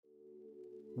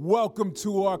Welcome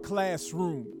to our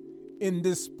classroom. In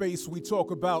this space, we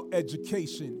talk about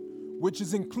education, which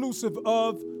is inclusive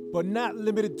of, but not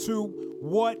limited to,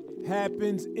 what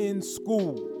happens in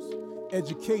schools.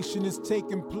 Education is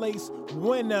taking place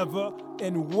whenever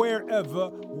and wherever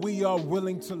we are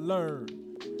willing to learn.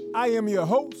 I am your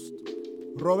host,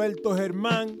 Roberto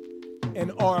Germán,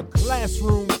 and our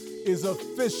classroom is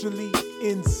officially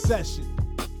in session.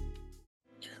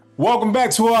 Welcome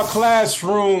back to our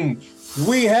classroom.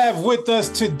 We have with us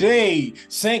today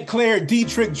St. Clair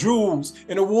Detrick-Jules,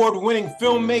 an award-winning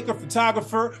filmmaker,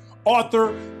 photographer,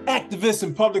 author, activist,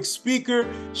 and public speaker.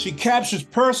 She captures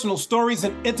personal stories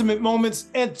and intimate moments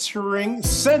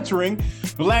centering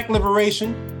Black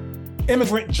liberation,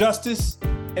 immigrant justice,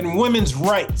 and women's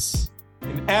rights.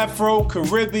 An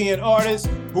Afro-Caribbean artist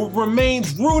who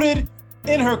remains rooted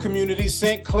in her community,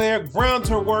 St. Clair grounds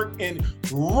her work in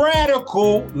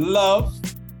radical love,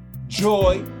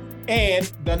 joy,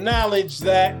 and the knowledge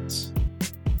that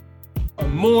a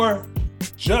more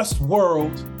just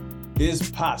world is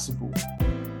possible.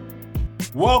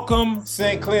 Welcome,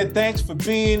 St. Clair. Thanks for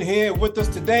being here with us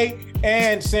today.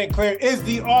 And St. Clair is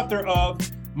the author of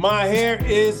My Hair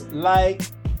is Like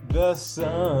the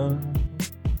Sun.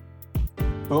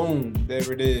 Boom,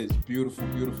 there it is. Beautiful,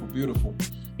 beautiful, beautiful.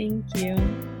 Thank you.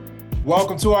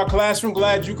 Welcome to our classroom.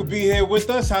 Glad you could be here with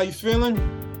us. How you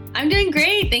feeling? I'm doing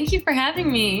great. Thank you for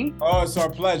having me. Oh, it's our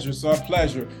pleasure. It's our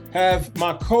pleasure. Have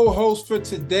my co-host for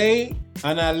today,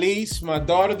 Analíz, my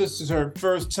daughter. This is her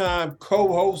first time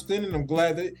co-hosting, and I'm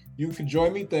glad that you could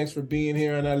join me. Thanks for being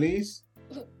here, Analíz.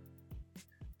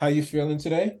 How you feeling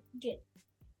today? Good.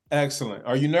 Excellent.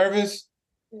 Are you nervous?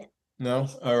 No. No?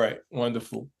 All right.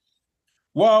 Wonderful.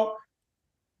 Well,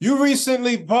 you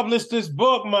recently published this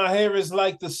book, My Hair is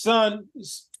Like the Sun.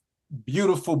 It's a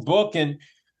beautiful book, and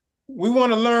we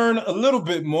want to learn a little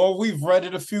bit more. We've read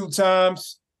it a few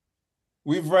times.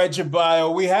 We've read your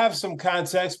bio. We have some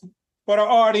context, but our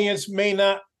audience may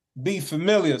not be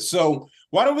familiar. So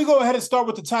why don't we go ahead and start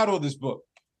with the title of this book?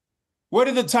 Where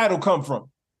did the title come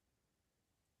from?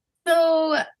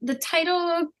 So the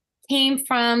title came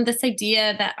from this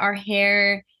idea that our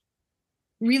hair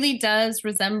really does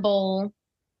resemble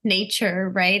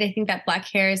nature, right? I think that Black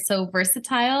hair is so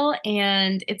versatile,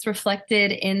 and it's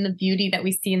reflected in the beauty that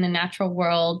we see in the natural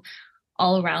world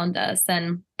all around us.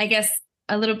 And I guess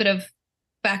a little bit of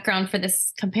background for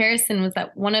this comparison was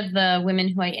that one of the women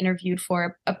who I interviewed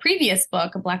for a previous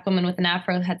book, a Black woman with an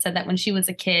afro, had said that when she was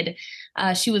a kid,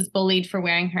 she was bullied for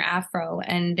wearing her afro.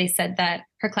 And they said that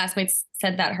her classmates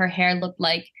said that her hair looked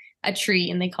like a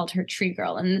tree, and they called her Tree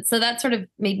Girl. And so that sort of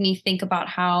made me think about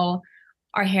how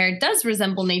our hair does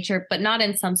resemble nature, but not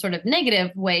in some sort of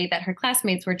negative way that her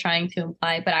classmates were trying to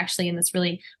imply, but actually in this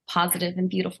really positive and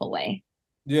beautiful way.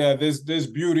 Yeah, there's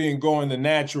beauty in going the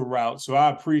natural route, so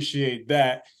I appreciate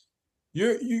that.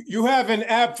 You have an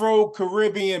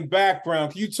Afro-Caribbean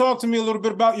background. Can you talk to me a little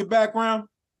bit about your background?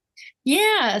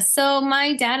 Yeah, so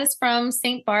my dad is from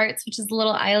St. Bart's, which is a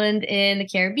little island in the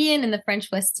Caribbean in the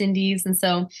French West Indies. And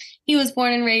so he was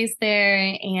born and raised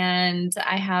there. And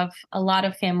I have a lot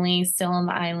of family still on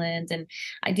the island. And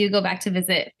I do go back to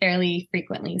visit fairly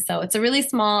frequently. So it's a really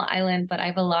small island, but I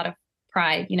have a lot of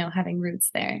pride, having roots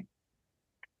there.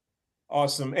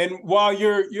 Awesome. And while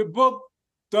your book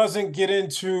doesn't get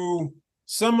into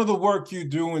some of the work you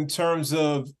do in terms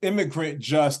of immigrant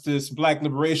justice, Black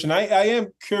liberation, I am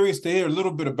curious to hear a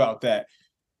little bit about that.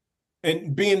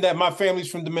 And being that my family's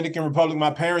from Dominican Republic,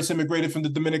 my parents immigrated from the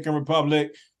Dominican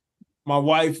Republic. My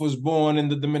wife was born in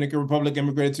the Dominican Republic,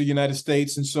 immigrated to the United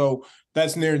States. And so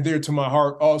that's near and dear to my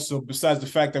heart also, besides the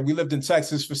fact that we lived in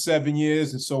Texas for 7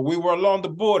 years. And so we were along the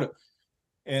border.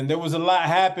 And there was a lot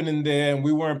happening there. And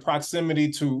we were in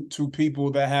proximity to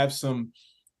people that have some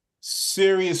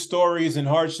serious stories and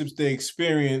hardships they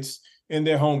experienced in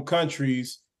their home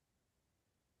countries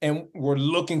and were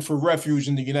looking for refuge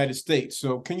in the United States.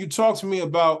 So can you talk to me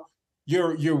about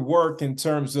your work in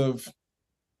terms of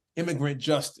immigrant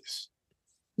justice?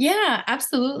 Yeah,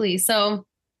 absolutely. So,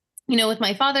 with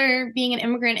my father being an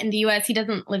immigrant in the U.S., he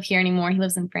doesn't live here anymore. He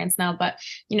lives in France now. But,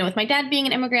 with my dad being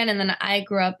an immigrant, and then I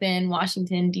grew up in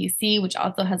Washington, D.C., which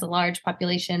also has a large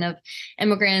population of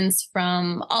immigrants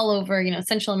from all over,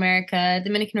 Central America,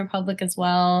 Dominican Republic as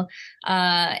well,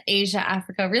 Asia,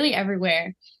 Africa, really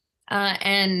everywhere.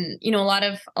 And a lot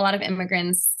of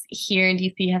immigrants here in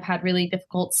DC have had really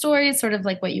difficult stories, sort of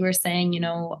like what you were saying,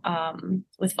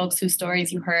 with folks whose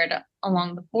stories you heard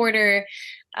along the border.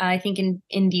 I think in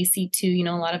DC too,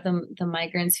 a lot of the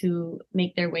migrants who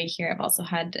make their way here have also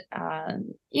had,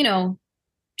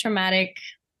 traumatic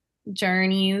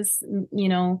journeys,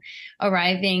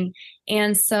 arriving.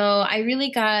 And so I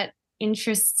really got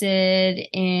interested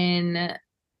in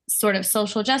sort of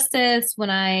social justice when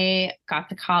I got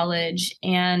to college,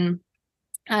 and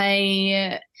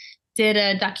I did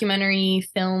a documentary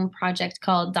film project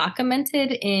called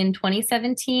Documented in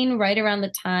 2017, right around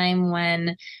the time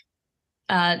when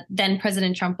then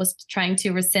President Trump was trying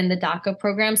to rescind the DACA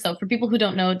program. So for people who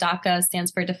don't know, DACA stands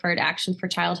for Deferred Action for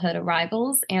Childhood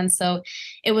Arrivals. And so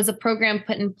it was a program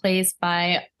put in place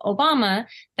by Obama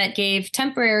that gave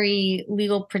temporary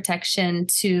legal protection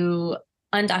to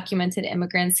undocumented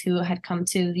immigrants who had come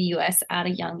to the US at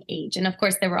a young age. And of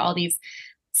course, there were all these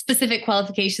specific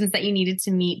qualifications that you needed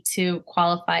to meet to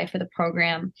qualify for the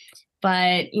program.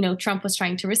 But, Trump was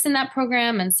trying to rescind that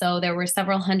program. And so there were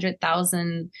several hundreds of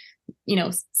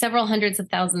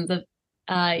thousands of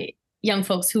young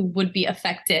folks who would be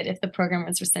affected if the program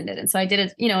was rescinded. And so I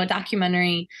did a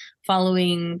documentary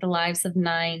following the lives of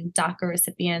 9 DACA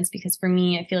recipients, because for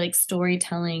me, I feel like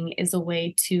storytelling is a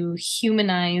way to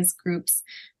humanize groups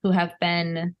who have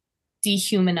been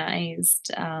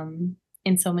dehumanized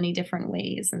in so many different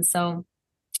ways. And so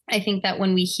I think that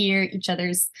when we hear each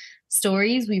other's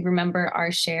stories, we remember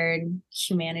our shared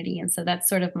humanity. And so that's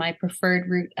sort of my preferred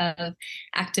route of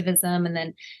activism. And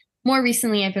then more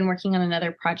recently, I've been working on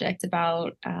another project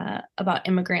about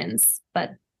immigrants,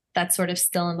 but that's sort of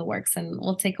still in the works and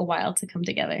will take a while to come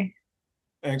together.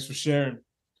 Thanks for sharing.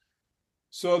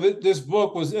 So this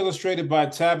book was illustrated by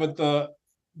Tabitha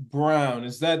Brown.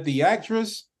 Is that the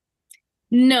actress?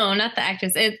 No, not the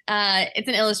actress. It's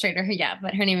an illustrator, yeah,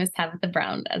 but her name is Tabitha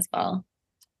Brown as well.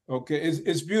 Okay,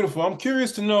 it's beautiful. I'm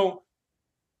curious to know,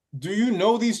 do you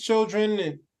know these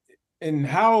children, and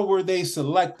how were they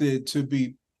selected to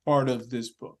be part of this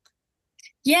book?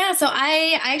 Yeah, so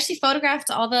I actually photographed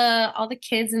all the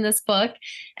kids in this book.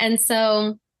 And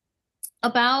so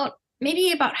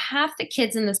maybe about half the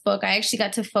kids in this book, I actually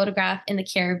got to photograph in the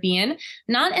Caribbean,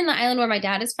 not in the island where my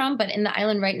dad is from, but in the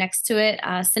island right next to it,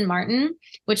 St. Martin,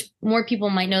 which more people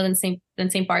might know than St.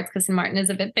 Bart's, because St. Martin is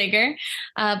a bit bigger.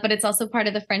 But it's also part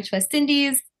of the French West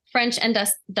Indies, French and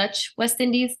Dutch West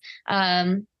Indies,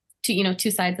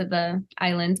 two sides of the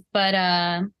island.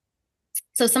 But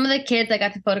so some of the kids I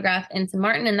got to photograph in St.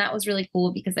 Martin, and that was really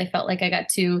cool because I felt like I got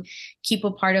to keep a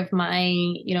part of my,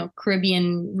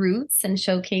 Caribbean roots and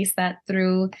showcase that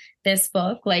through this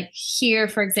book. Like here,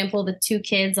 for example, the 2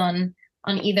 kids on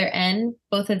either end,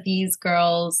 both of these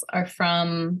girls are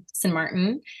from St.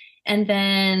 Martin. And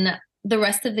then the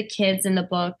rest of the kids in the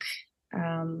book,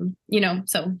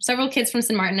 so several kids from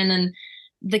St. Martin, and then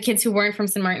the kids who weren't from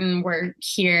St. Martin were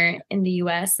here in the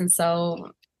US. And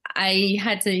so I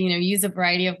had to, use a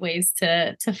variety of ways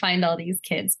to find all these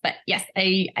kids. But yes,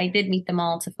 I did meet them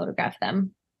all to photograph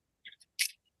them.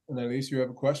 And Analíz, you have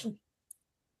a question?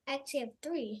 I actually have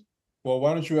 3. Well,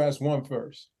 why don't you ask one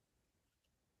first?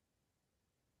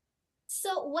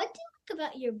 So what do you like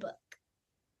about your book?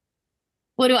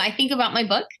 What do I think about my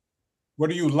book? What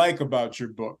do you like about your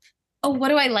book? Oh, what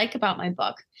do I like about my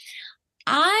book?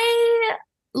 I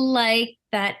like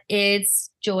that it's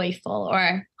joyful,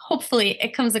 or hopefully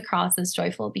it comes across as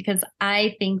joyful, because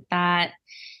I think that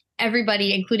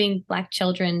everybody, including Black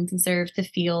children, deserve to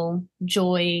feel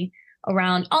joy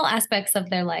around all aspects of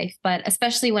their life, but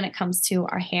especially when it comes to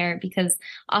our hair, because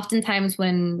oftentimes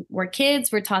when we're kids,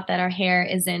 we're taught that our hair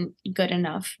isn't good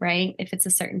enough, right? If it's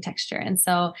a certain texture. And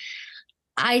so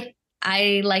I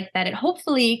like that it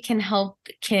hopefully can help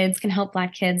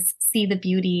Black kids see the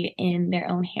beauty in their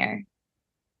own hair.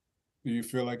 Do you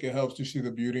feel like it helps you see the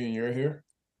beauty in your hair?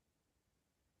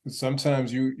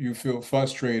 Sometimes you feel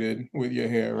frustrated with your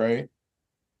hair, right?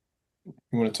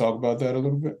 You want to talk about that a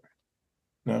little bit?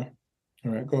 No?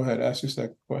 All right, go ahead. Ask your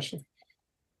second question.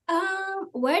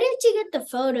 Where did you get the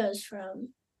photos from?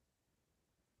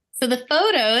 So the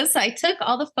photos, I took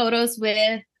all the photos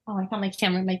with, I thought my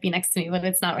camera might be next to me, but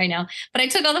it's not right now. But I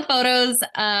took all the photos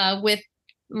with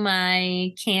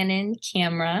my Canon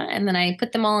camera, and then I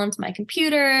put them all into my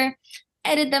computer,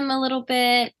 edited them a little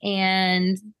bit,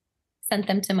 and sent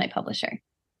them to my publisher.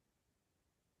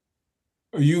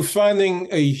 Are you finding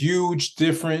a huge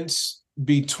difference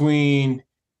between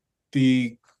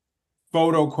the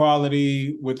photo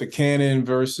quality with the Canon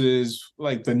versus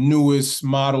like the newest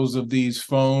models of these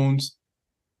phones?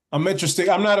 I'm interested.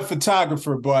 I'm not a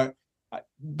photographer, but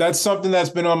that's something that's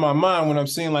been on my mind when I'm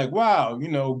seeing like, wow,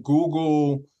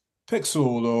 Google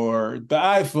Pixel or the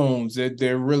iPhones,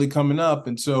 they're really coming up.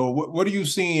 And so what are you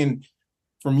seeing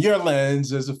from your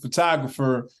lens as a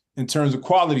photographer in terms of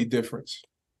quality difference?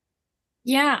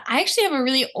 Yeah, I actually have a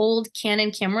really old Canon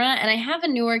camera and I have a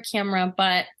newer camera,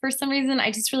 but for some reason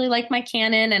I just really like my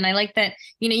Canon and I like that,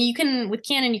 you can with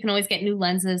Canon you can always get new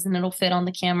lenses and it'll fit on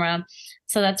the camera.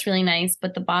 So that's really nice,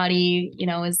 but the body,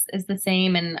 is the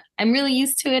same and I'm really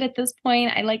used to it at this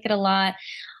point. I like it a lot.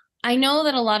 I know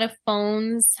that a lot of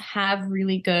phones have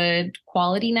really good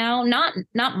quality now.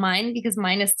 Not mine because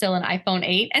mine is still an iPhone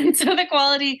 8 and so the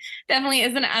quality definitely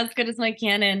isn't as good as my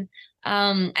Canon.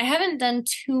 I haven't done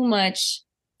too much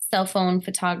cell phone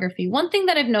photography. One thing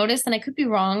that I've noticed, and I could be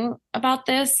wrong about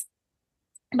this,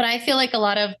 but I feel like a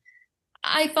lot of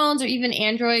iPhones or even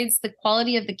Androids, the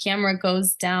quality of the camera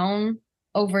goes down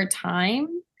over time.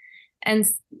 And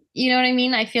you know what I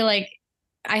mean? I feel like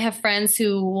I have friends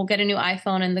who will get a new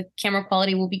iPhone and the camera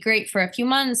quality will be great for a few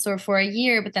months or for a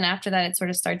year, but then after that it sort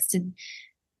of starts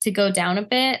to go down a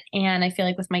bit. And I feel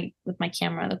like with my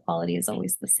camera, the quality is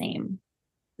always the same.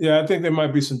 Yeah, I think there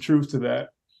might be some truth to that.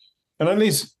 And at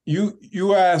least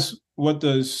you asked, what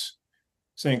does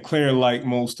St. Clair like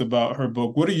most about her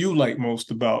book? What do you like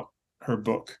most about her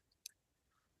book?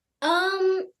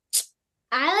 Um,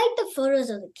 I like the photos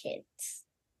of the kids.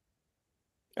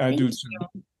 I Thank do you.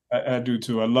 too. I do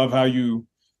too. I love how you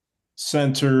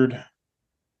centered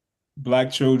Black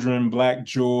children, Black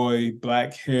joy,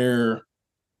 Black hair.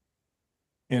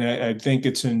 And I think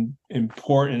it's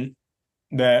important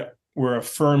that we're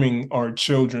affirming our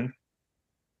children.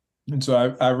 And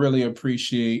so I really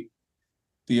appreciate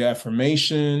the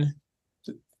affirmation,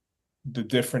 the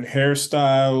different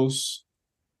hairstyles,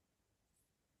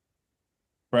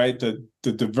 right? The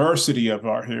diversity of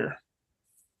our hair.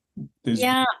 There's,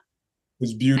 Yeah,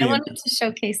 there's I beauty in wanted to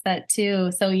showcase that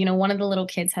too. So, one of the little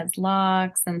kids has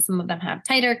locks and some of them have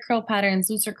tighter curl patterns,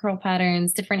 looser curl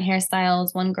patterns, different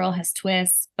hairstyles. One girl has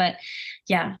twists, but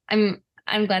yeah, I'm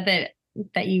glad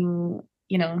that you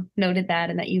noted that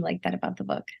and that you like that about the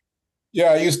book.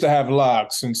 Yeah, I used to have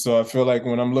locks. And so I feel like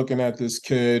when I'm looking at this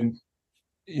kid,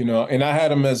 and I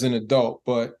had him as an adult,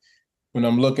 but when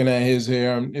I'm looking at his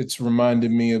hair, it's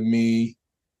reminded me of me.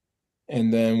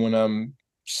 And then when I'm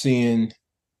seeing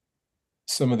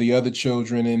some of the other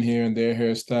children in here and their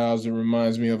hairstyles, it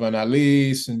reminds me of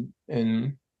Analíz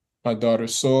and my daughter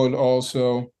Sol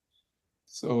also.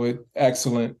 So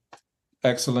excellent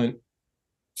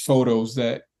photos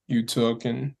that you took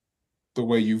and the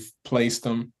way you've placed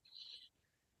them.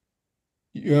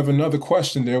 You have another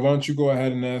question there. Why don't you go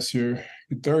ahead and ask your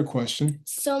third question?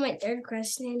 So my third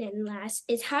question and last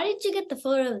is, how did you get the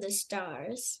photo of the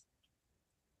stars?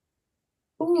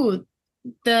 Ooh,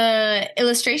 the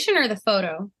illustration or the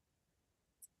photo?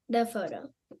 The photo.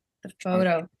 The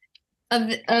photo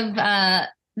of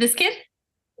this kid?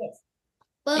 Yes.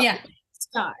 Well, Yeah.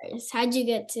 stars. How'd you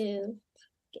get to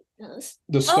get those?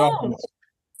 The stars. Oh,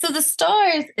 so the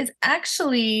stars is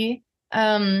actually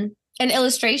an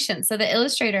illustration. So the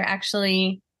illustrator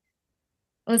actually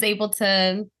was able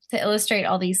to illustrate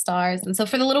all these stars. And so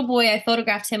for the little boy, I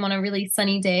photographed him on a really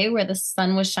sunny day where the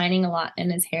sun was shining a lot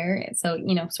in his hair. So,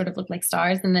 sort of looked like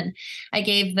stars. And then I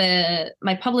gave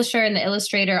my publisher and the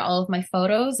illustrator all of my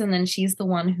photos. And then she's the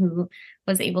one who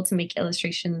was able to make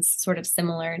illustrations sort of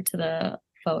similar to the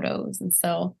photos. And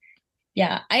so,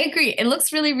 yeah, I agree. It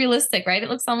looks really realistic, right? It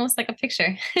looks almost like a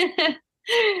picture.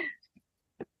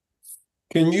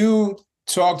 Can you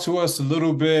talk to us a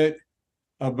little bit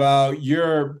about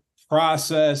your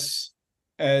process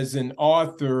as an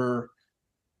author,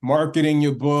 marketing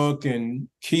your book and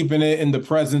keeping it in the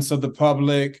presence of the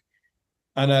public?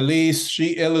 Analíz,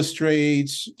 she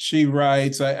illustrates, she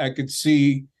writes. I could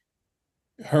see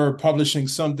her publishing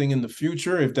something in the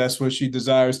future if that's what she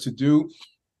desires to do.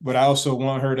 But I also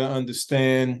want her to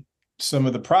understand some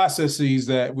of the processes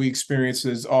that we experience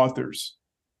as authors.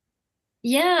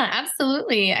 Yeah,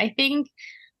 absolutely. I think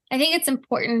it's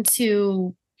important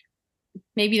to,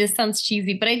 maybe this sounds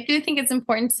cheesy, but I do think it's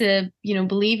important to,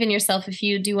 believe in yourself if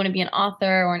you do want to be an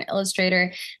author or an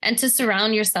illustrator and to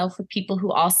surround yourself with people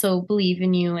who also believe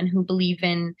in you and who believe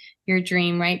in your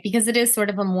dream, right? Because it is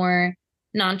sort of a more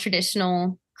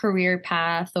non-traditional career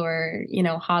path or,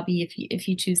 hobby if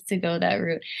you choose to go that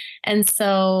route. And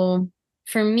so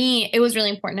for me, it was really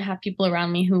important to have people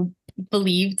around me who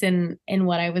believed in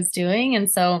what I was doing.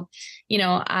 And so,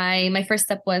 my first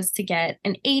step was to get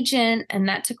an agent and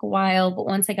that took a while. But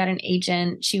once I got an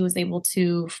agent, she was able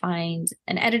to find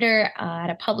an editor at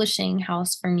a publishing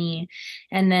house for me.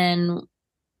 And then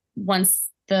once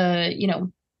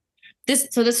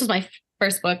this was my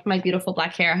first book, My Beautiful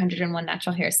Black Hair, 101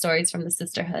 Natural Hair Stories from the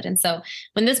Sisterhood. And so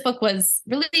when this book was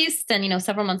released and,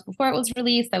 several months before it was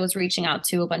released, I was reaching out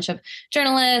to a bunch of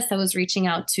journalists. I was reaching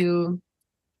out to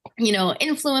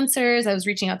influencers. I was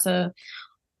reaching out to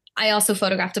I also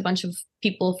photographed a bunch of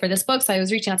people for this book. So I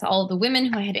was reaching out to all of the women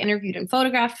who I had interviewed and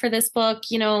photographed for this book,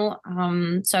 So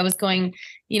I was going,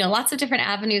 lots of different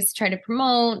avenues to try to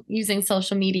promote using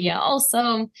social media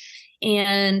also.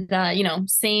 And,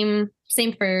 same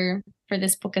for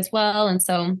this book as well. And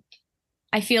so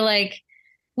I feel like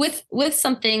with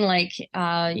something like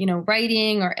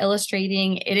writing or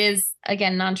illustrating, it is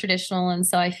again non-traditional, and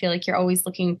so I feel like you're always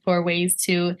looking for ways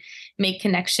to make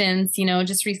connections.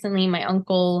 Just recently my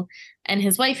uncle and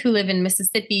his wife, who live in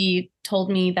Mississippi, told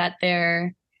me that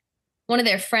one of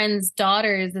their friends'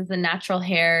 daughters is a natural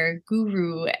hair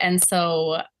guru, and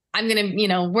so I'm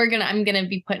gonna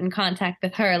be put in contact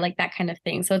with her, like that kind of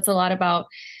thing. So it's a lot about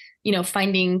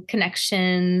finding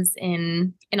connections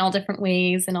in all different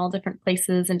ways, in all different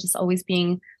places, and just always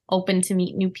being open to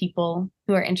meet new people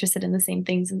who are interested in the same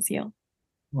things as you.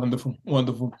 Wonderful,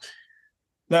 wonderful.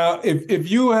 Now, if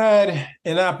you had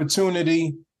an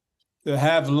opportunity to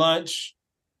have lunch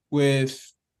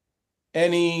with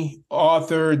any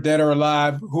author, dead or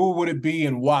alive, who would it be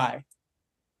and why?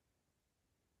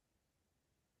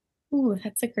 Ooh,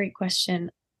 that's a great question.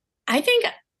 I think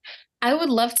I would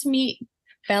love to meet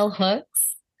Bell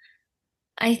Hooks.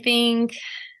 I think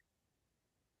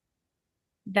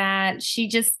that she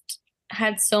just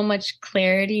had so much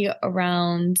clarity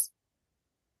around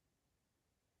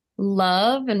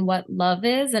love and what love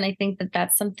is. And I think that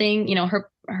that's something,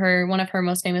 her one of her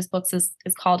most famous books is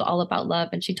called All About Love.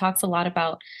 And she talks a lot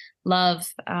about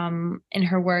love in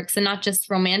her works, and not just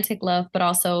romantic love, but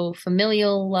also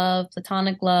familial love,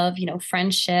 platonic love,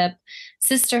 friendship,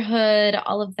 sisterhood,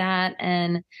 all of that.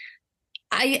 And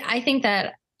I think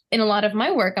that in a lot of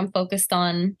my work, I'm focused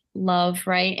on love,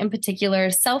 right? In particular,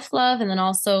 self-love, and then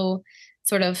also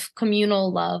sort of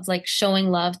communal love, like showing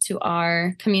love to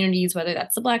our communities, whether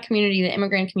that's the Black community, the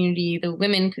immigrant community, the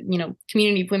women,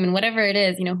 community of women, whatever it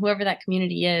is, whoever that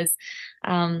community is.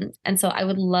 And so I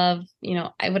would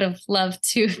have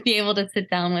loved to be able to sit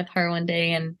down with her one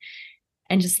day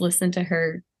and just listen to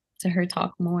her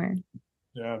talk more.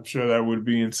 Yeah, I'm sure that would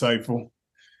be insightful.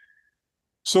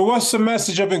 So what's the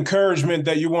message of encouragement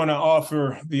that you want to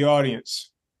offer the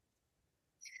audience?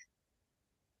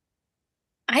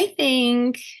 I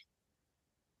think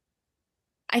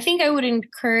I would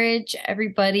encourage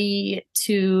everybody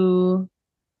to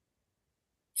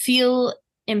feel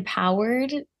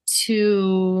empowered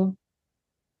to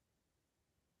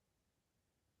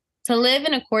live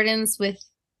in accordance with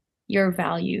your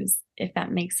values, if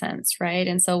that makes sense, right?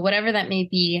 And so whatever that may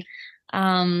be,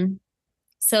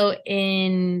 so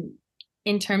in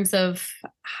terms of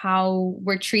how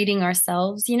we're treating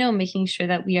ourselves, making sure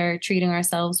that we are treating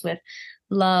ourselves with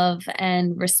love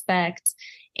and respect.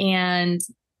 And,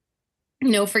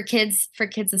 for kids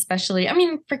especially, I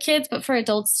mean, for kids, but for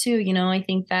adults too, I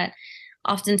think that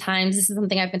oftentimes, this is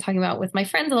something I've been talking about with my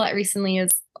friends a lot recently,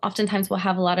 is oftentimes we'll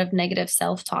have a lot of negative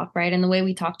self-talk, right? And the way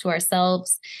we talk to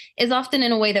ourselves is often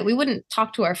in a way that we wouldn't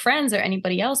talk to our friends or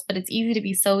anybody else, but it's easy to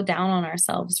be so down on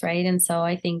ourselves, right? And so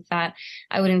I think that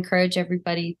I would encourage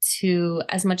everybody to,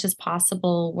 as much as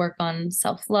possible, work on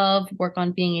self-love, work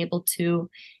on being able to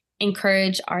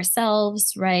encourage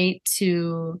ourselves, right?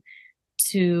 To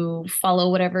follow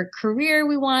whatever career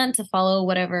we want, to follow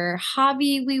whatever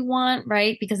hobby we want,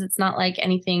 right? Because it's not like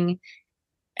anything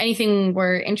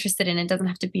we're interested in, it doesn't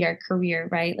have to be our career,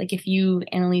 right? Like if you,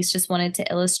 Analíz, just wanted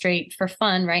to illustrate for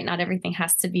fun, right? Not everything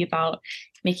has to be about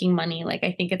making money. Like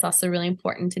I think it's also really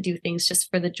important to do things just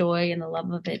for the joy and the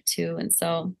love of it too. And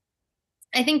so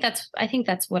I think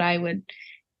that's what I would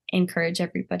encourage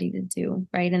everybody to do,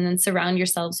 right? And then surround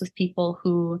yourselves with people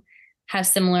who have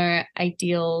similar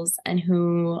ideals and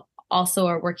who also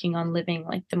are working on living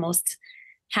like the most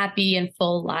happy and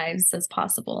full lives as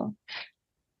possible.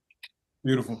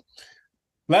 Beautiful.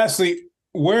 Lastly,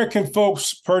 where can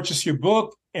folks purchase your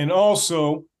book, and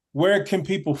also where can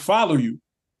people follow you?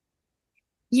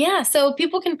 Yeah, so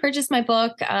people can purchase my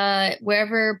book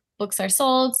wherever books are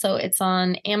sold. So it's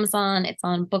on Amazon, it's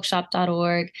on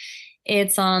bookshop.org.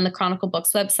 It's on the Chronicle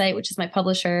Books website, which is my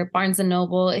publisher, Barnes &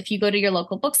 Noble. If you go to your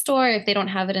local bookstore, if they don't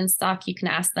have it in stock, you can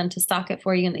ask them to stock it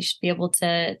for you, and they should be able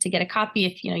to get a copy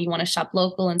if you want to shop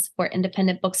local and support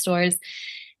independent bookstores.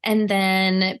 And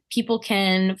then people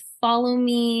can follow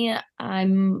me.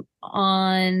 I'm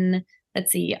on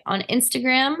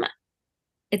Instagram.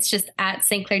 It's just at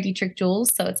St. Clair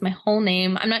Detrick-Jules. So it's my whole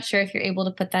name. I'm not sure if you're able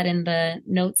to put that in the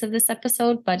notes of this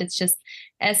episode, but it's just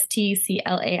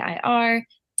STCLAIR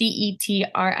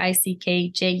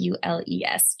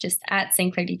DETRICKJULES, just at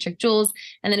St. Clair Detrick-Jules.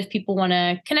 And then if people want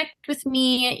to connect with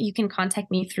me, you can contact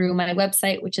me through my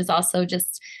website, which is also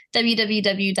just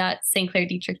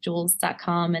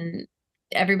www.stclairdetrickjules.com. And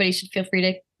everybody should feel free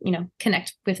to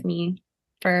connect with me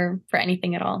for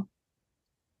anything at all.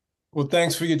 Well,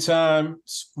 thanks for your time.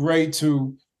 It's great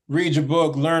to read your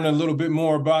book, learn a little bit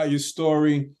more about your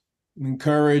story. I'm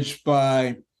encouraged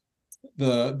by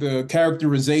the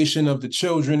characterization of the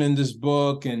children in this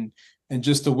book and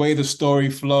just the way the story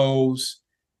flows.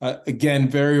 Again,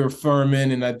 very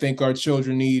affirming, and I think our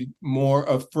children need more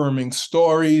affirming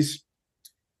stories.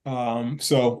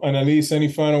 So, Analíz,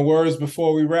 any final words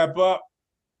before we wrap up?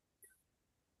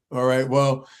 All right.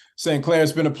 Well, St. Clair,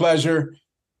 it's been a pleasure.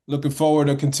 Looking forward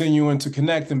to continuing to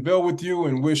connect and build with you,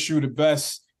 and wish you the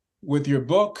best with your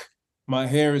book, My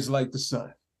Hair is Like the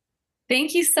Sun.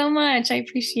 Thank you so much. I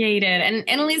appreciate it. And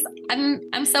Analíz,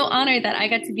 I'm so honored that I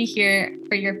got to be here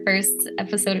for your first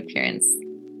episode appearance.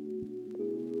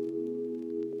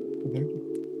 Thank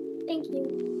you. Thank you.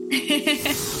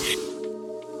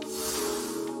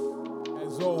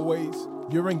 As always,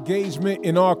 your engagement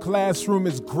in our classroom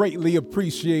is greatly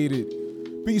appreciated.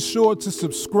 Be sure to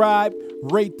subscribe,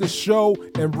 rate the show,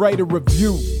 and write a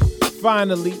review.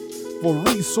 Finally, for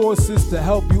resources to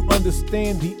help you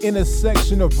understand the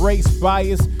intersection of race,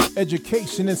 bias,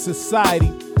 education, and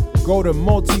society, go to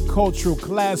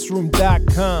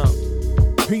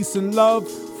multiculturalclassroom.com. Peace and love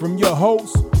from your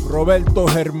host, Roberto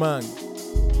Germán.